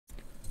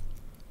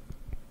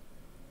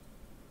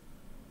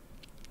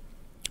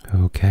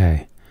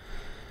Okay,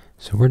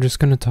 so we're just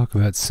going to talk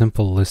about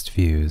simple list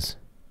views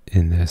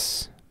in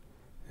this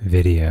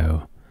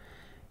video,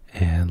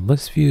 and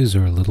list views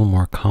are a little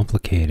more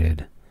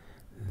complicated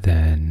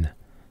than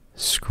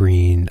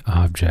screen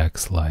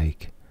objects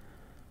like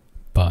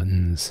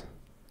buttons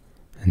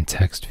and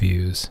text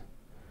views,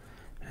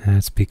 and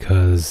that's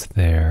because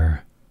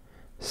their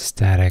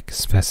static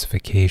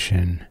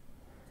specification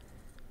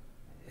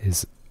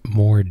is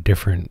more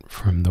different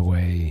from the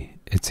way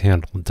it's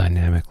handled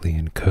dynamically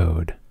in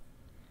code.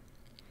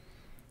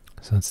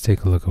 So let's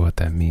take a look at what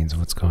that means,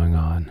 what's going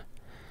on.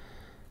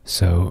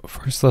 So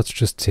first let's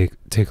just take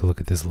a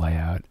look at this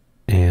layout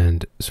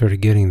and sort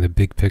of getting the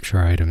big picture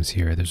items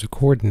here. There's a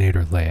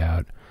coordinator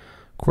layout.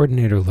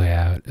 Coordinator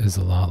layout is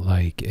a lot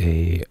like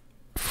a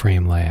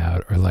frame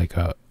layout, or like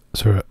a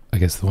sort of, I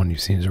guess the one you've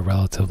seen is a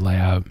relative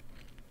layout.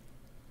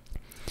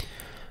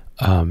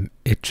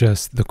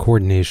 The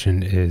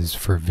coordination is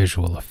for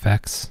visual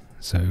effects.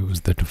 So it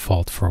was the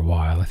default for a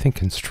while. I think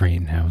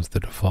constraint now is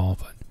the default,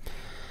 but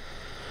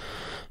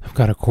I've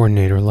got a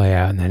coordinator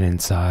layout, and then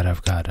inside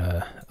I've got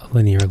a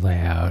linear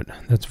layout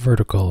that's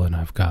vertical, and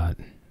I've got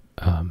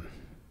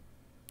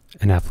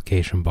an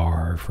application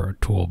bar for a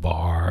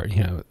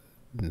toolbar,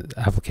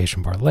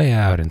 application bar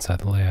layout. Inside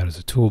the layout is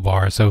a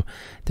toolbar. So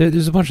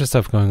there's a bunch of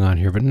stuff going on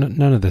here, but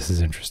none of this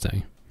is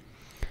interesting.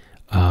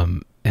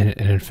 And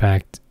in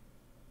fact,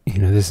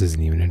 this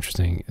isn't even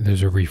interesting.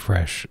 There's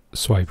a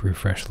swipe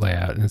refresh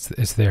layout, and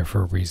it's there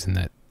for a reason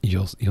that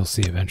you'll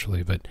see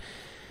eventually. But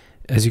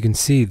as you can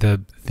see, the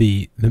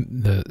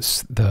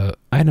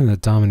item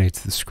that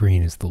dominates the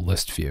screen is the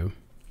list view.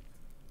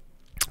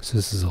 So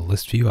this is a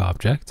list view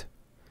object.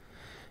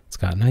 It's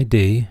got an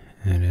ID,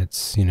 and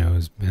it's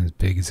as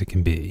big as it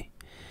can be.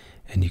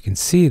 And you can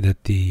see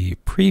that the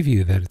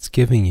preview that it's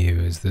giving you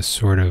is this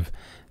sort of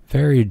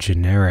very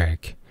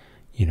generic,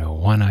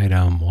 one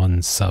item,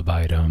 one sub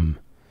item.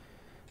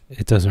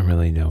 It doesn't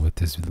really know what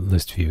this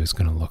list view is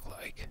going to look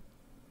like.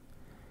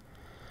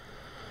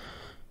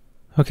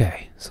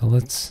 Okay, so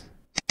let's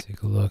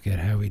take a look at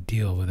how we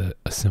deal with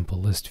a simple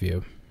list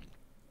view.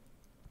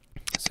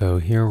 So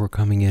here we're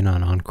coming in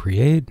on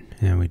onCreate,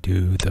 and we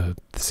do the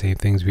same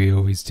things we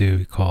always do.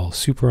 We call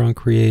super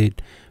onCreate,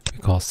 we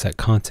call set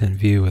content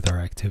view with our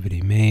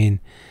activity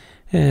main,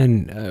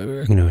 and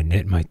we're going to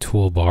init my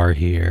toolbar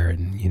here,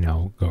 and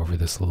go over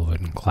this a little bit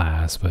in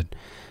class. But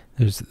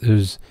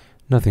there's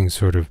nothing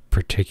sort of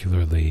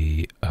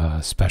particularly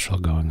special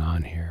going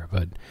on here.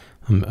 But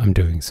I'm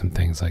doing some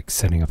things like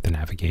setting up the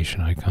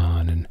navigation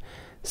icon and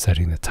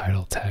setting the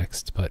title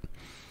text. But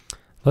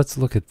let's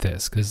look at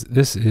this, because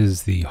this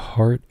is the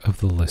heart of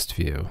the list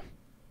view.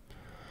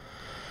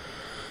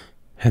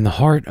 And the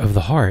heart of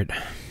the heart,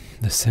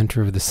 the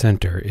center of the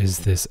center, is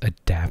this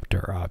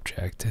adapter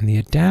object. And the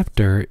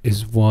adapter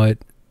is what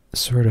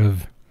sort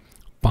of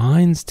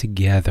binds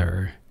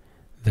together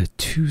the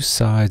two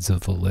sides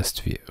of the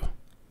list view.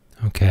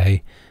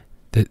 Okay?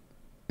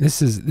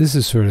 This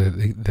is sort of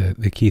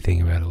the key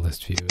thing about a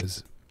list view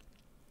is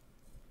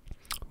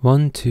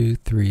 1, 2,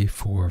 3,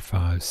 4,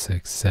 5,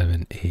 6,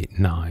 7, 8,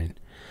 9.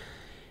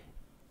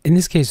 In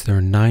this case, there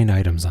are 9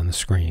 items on the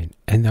screen,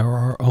 and there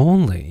are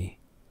only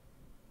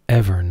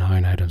ever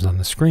 9 items on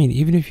the screen,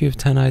 even if you have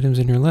 10 items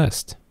in your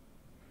list.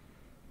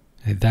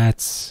 And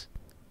that's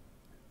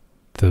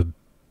the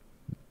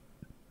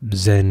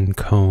Zen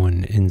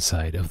koan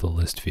insight of the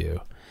list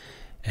view.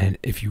 And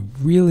if you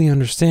really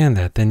understand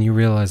that, then you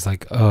realize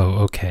oh,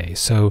 okay,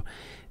 so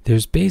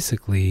there's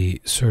basically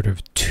sort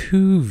of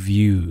 2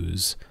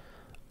 views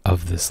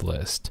of this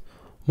list.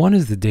 One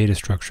is the data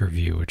structure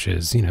view, which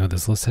is,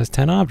 this list has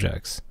 10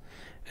 objects.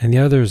 And the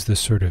other is this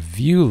sort of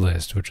view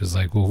list, which is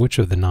well, which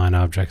of the 9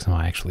 objects am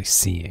I actually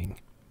seeing?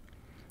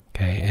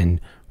 Okay,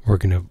 and we're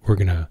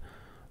gonna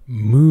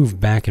move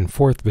back and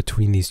forth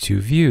between these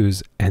 2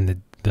 views,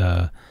 and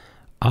the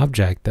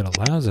object that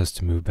allows us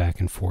to move back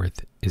and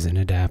forth is an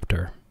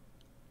adapter.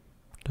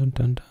 Dun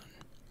dun dun.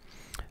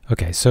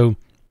 Okay, so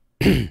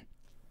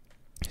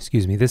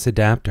excuse me, this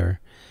adapter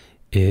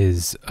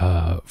is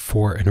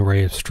for an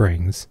array of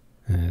strings,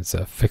 and it's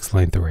a fixed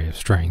length array of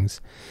strings,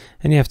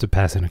 and you have to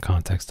pass in a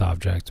context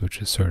object, which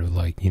is sort of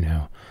like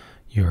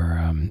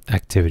your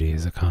activity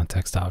is a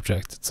context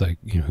object. It's like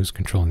who's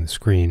controlling the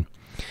screen.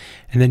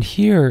 And then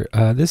here,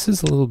 this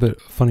is a little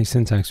bit funny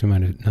syntax we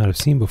might not have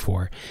seen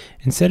before.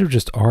 Instead of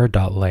just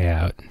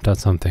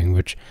r.layout.something,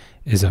 which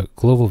is a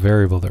global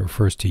variable that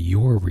refers to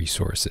your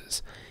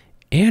resources,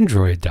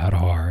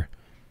 Android.r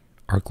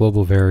are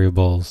global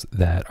variables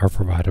that are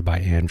provided by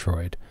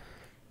Android.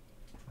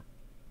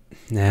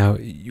 Now,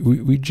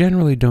 we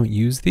generally don't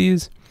use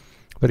these,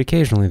 but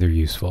occasionally they're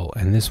useful.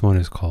 And this one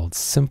is called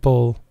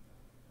simple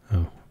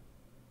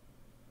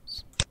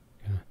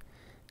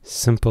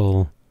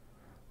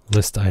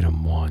list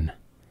item 1.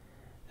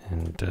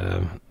 And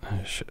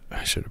I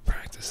should have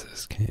practiced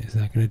this. Is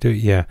that going to do it?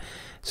 Yeah.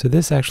 So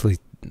this actually,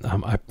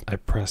 I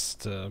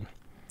pressed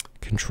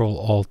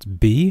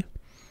Control-Alt-B,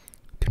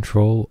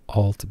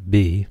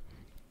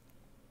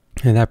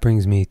 and that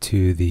brings me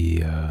to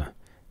the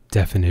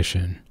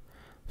definition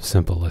of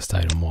simple list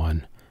item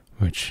 1,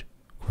 which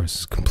course,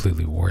 is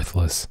completely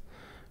worthless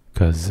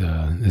because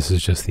this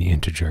is just the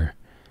integer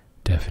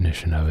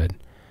definition of it.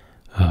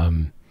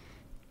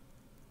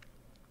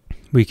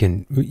 You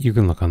can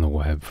look on the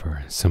web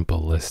for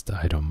simple list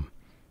item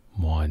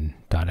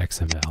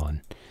 1.xml,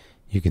 and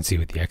you can see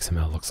what the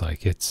XML looks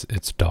like. It's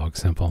dog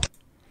simple.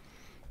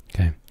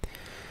 Okay.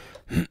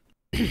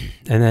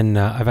 And then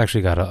I've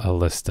actually got a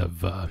list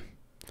of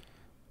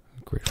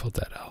Grateful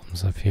Dead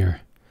albums up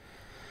here.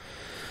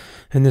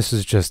 And this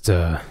is just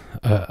a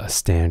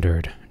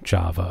standard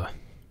Java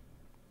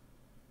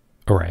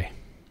array.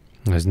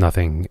 There's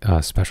nothing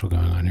special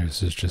going on here.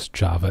 This is just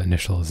Java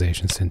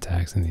initialization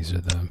syntax, and these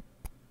are the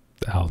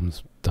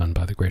albums done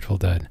by the Grateful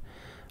Dead.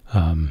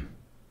 One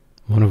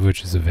of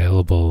which is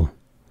available,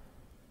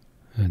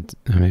 and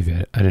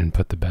maybe I didn't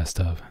put the best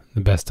of.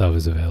 The best of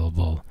is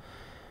available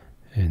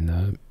in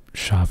the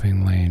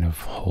shopping lane of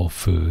Whole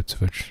Foods,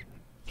 which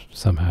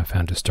somehow I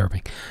found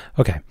disturbing.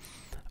 Okay.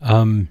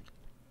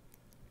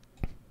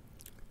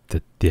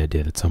 The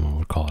idea that someone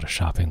would call it a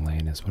shopping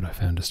lane is what I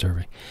found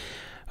disturbing.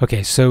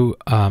 Okay, so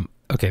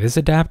this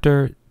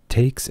adapter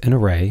takes an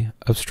array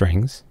of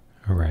strings,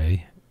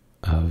 array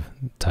of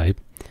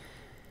type,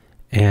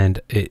 and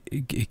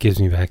it gives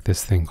me back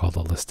this thing called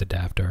a list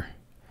adapter.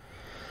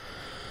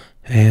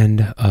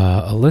 And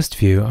a list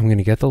view, I'm going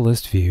to get the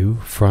list view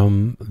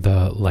from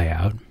the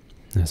layout.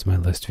 That's my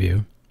list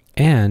view.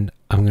 And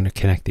I'm going to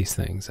connect these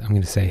things. I'm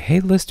going to say, hey,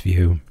 list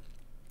view,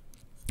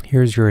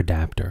 here's your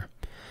adapter.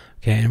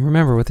 Okay, and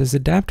remember what this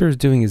adapter is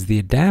doing is the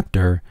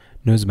adapter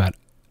knows about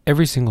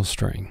every single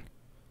string.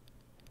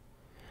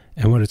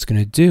 And what it's going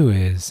to do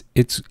is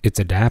it's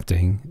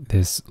adapting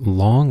this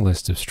long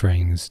list of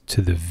strings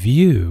to the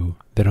view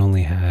that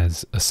only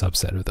has a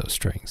subset of those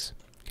strings.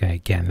 Okay,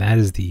 again, that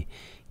is the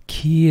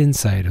key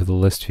insight of the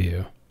list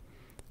view.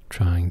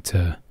 Trying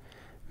to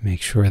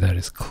make sure that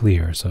is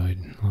clear, so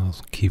I'll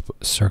keep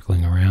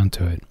circling around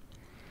to it.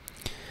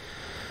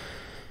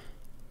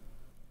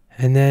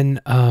 And then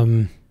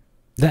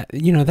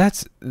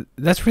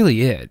that's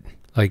really it.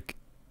 Like,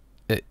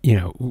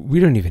 we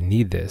don't even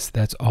need this.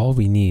 That's all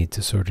we need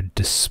to sort of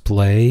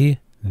display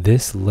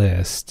this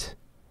list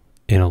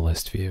in a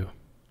list view.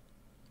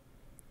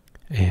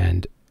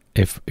 And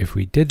if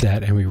we did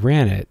that and we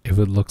ran it, it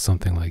would look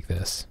something like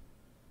this.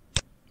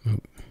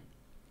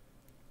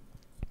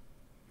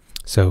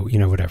 So,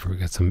 whatever, we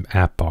got some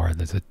app bar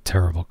that's a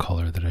terrible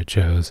color that I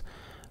chose,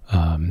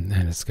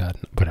 and it's got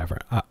whatever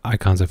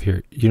icons up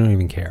here. You don't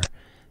even care.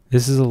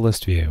 This is a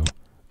list view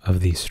of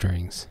these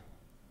strings,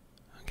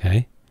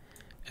 okay?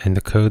 And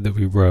the code that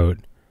we wrote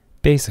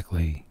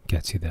basically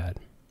gets you that.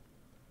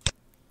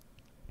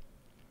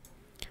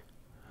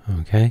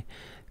 Okay?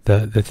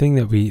 The thing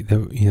that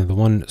the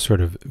one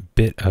sort of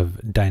bit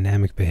of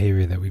dynamic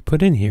behavior that we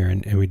put in here,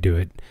 and we do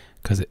it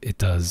because it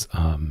does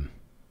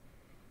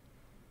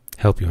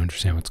help you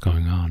understand what's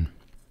going on.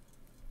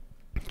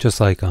 Just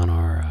like on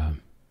our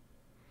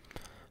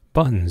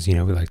buttons, we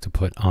like to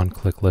put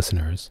on-click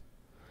listeners.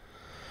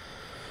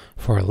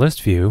 For our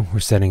list view, we're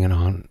setting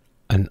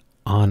an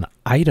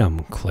on-item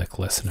click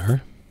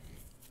listener,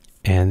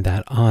 and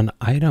that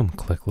on-item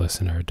click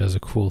listener does a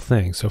cool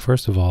thing. So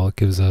first of all, it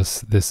gives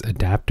us this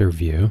adapter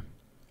view,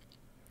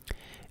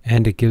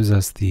 and it gives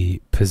us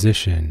the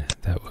position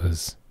that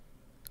was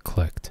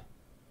clicked.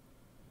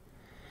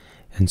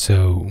 And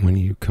so when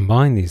you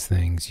combine these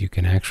things, you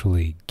can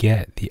actually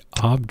get the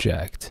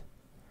object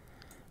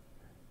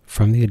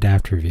from the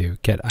adapter view,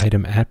 get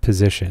item at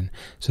position.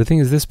 So the thing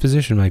is, this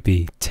position might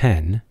be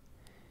 10,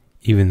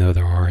 even though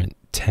there aren't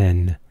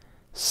 10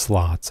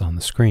 slots on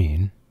the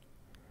screen.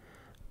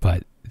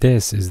 But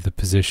this is the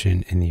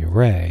position in the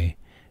array,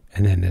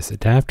 and then this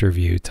adapter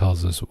view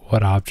tells us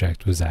what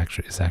object is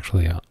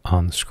actually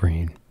on the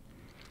screen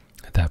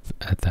at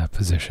that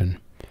position,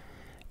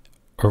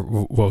 or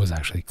what was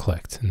actually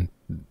clicked, and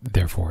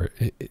therefore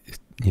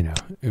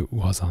it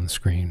was on the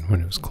screen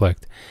when it was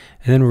clicked.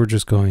 And then we're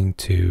just going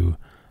to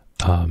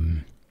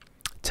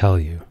tell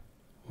you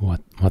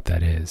what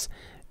that is.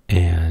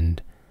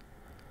 And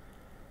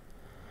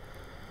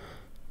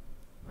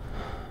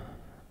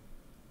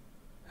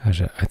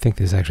actually, I think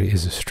this actually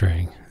is a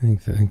string. I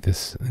think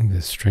this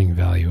string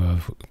value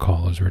of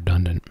call is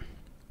redundant,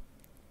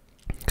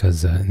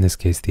 because in this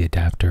case the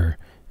adapter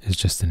is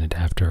just an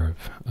adapter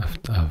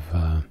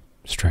of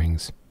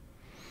strings.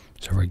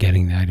 So we're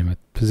getting the item at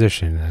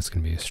position, and that's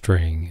going to be a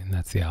string, and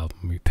that's the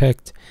album we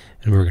picked,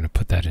 and we're going to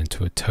put that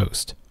into a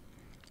toast.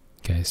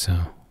 Okay, so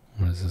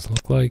what does this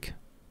look like?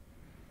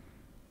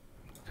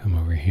 Come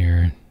over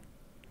here,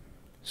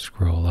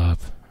 scroll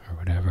up, or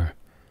whatever.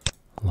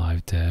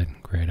 Live Dead,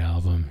 great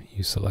album.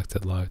 You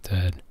selected Live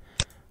Dead.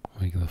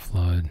 Wake the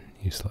Flood.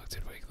 You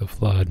selected Wake the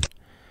Flood.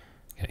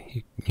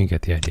 Okay, you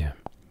get the idea.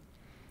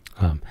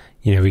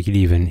 We could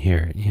even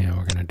here,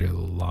 we're gonna do a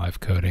little live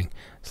coding.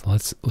 So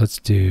let's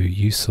do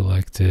you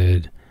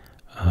selected.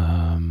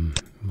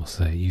 We'll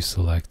say you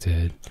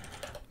selected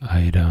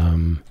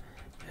item,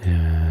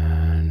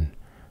 and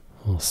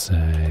we'll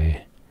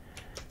say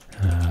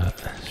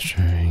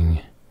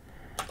string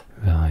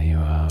value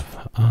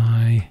of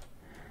I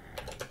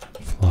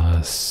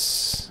plus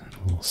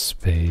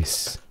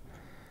space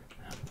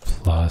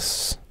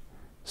plus.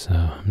 So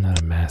I'm not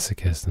a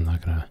masochist. I'm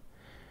not going to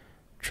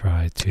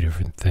try two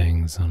different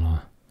things on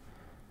a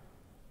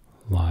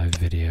live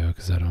video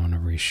because I don't want to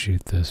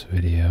reshoot this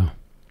video.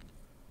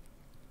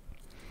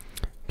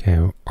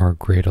 Okay, our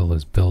Gradle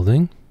is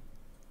building.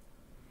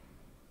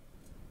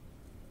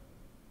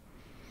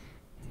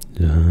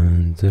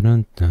 Dun, dun,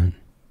 dun, dun.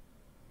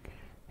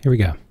 Here we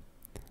go.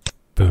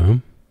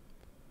 Boom.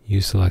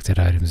 You selected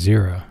item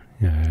 0.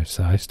 Yeah,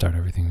 so I start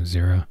everything with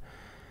 0.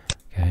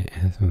 Okay,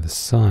 and so the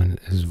sun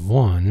is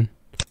 1.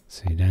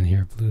 See down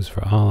here, blues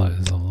for Allah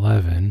is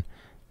 11.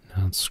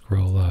 Now let's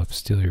scroll up.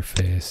 Steal Your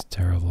Face,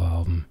 terrible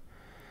album.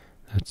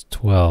 That's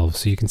 12.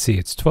 So you can see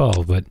it's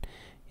 12, but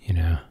you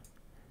know,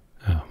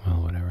 oh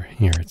well, whatever.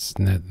 Here it's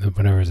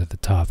whatever's at the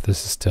top.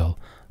 This is still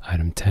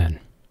item 10.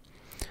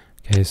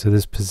 Okay, so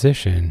this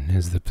position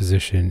is the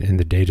position in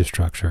the data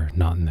structure,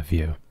 not in the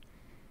view.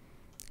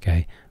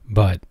 Okay,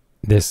 but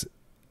this,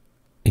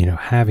 you know,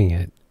 having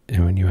it,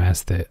 and when you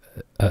ask the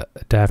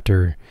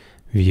adapter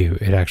view,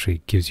 it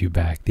actually gives you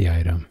back the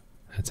item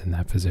that's in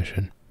that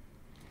position.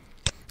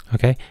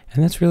 Okay,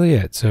 and that's really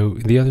it. So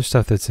the other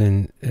stuff that's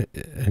in,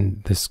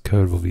 and this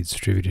code will be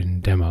distributed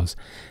in demos,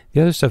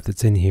 the other stuff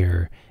that's in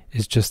here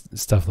is just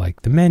stuff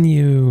like the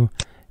menu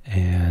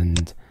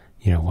and,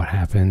 you know, what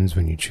happens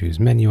when you choose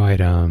menu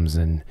items,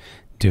 and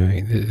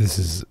doing, this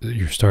is,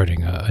 you're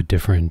starting a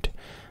different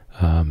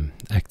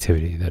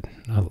activity that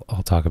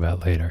I'll talk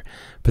about later.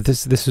 But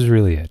this is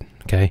really it,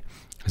 okay?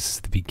 This is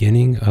the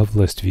beginning of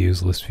list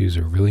views. List views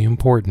are really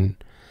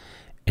important,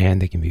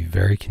 and they can be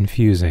very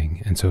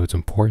confusing, and so it's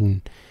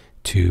important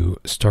to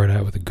start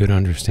out with a good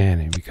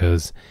understanding,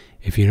 because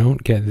if you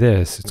don't get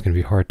this, it's going to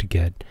be hard to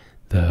get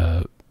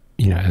the,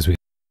 you know, as we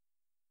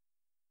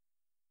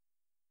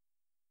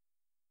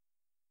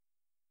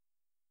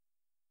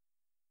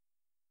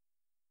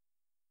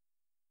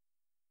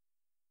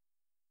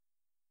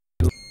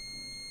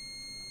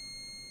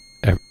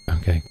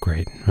okay,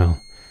 great. Well,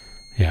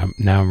 yeah,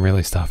 now I'm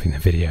really stopping the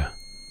video.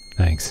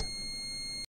 Thanks.